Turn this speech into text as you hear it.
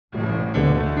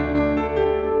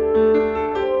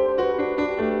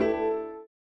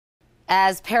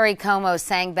As Perry Como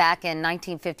sang back in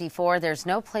 1954, there's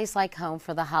no place like home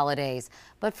for the holidays.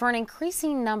 But for an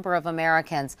increasing number of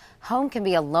Americans, home can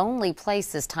be a lonely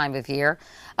place this time of year.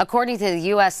 According to the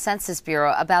U.S. Census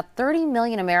Bureau, about 30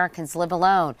 million Americans live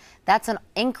alone. That's an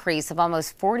increase of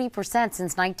almost 40%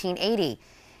 since 1980.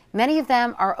 Many of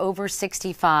them are over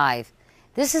 65.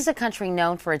 This is a country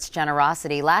known for its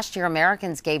generosity. Last year,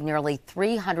 Americans gave nearly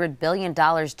 $300 billion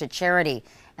to charity,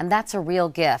 and that's a real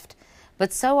gift.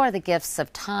 But so are the gifts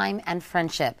of time and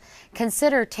friendship.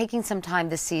 Consider taking some time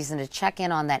this season to check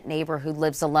in on that neighbor who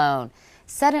lives alone.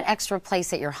 Set an extra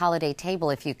place at your holiday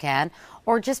table if you can,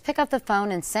 or just pick up the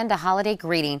phone and send a holiday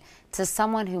greeting to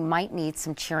someone who might need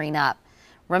some cheering up.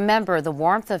 Remember, the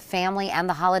warmth of family and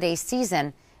the holiday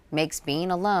season makes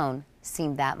being alone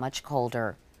seem that much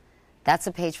colder. That's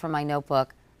a page from my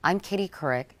notebook. I'm Katie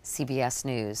Couric, CBS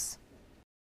News.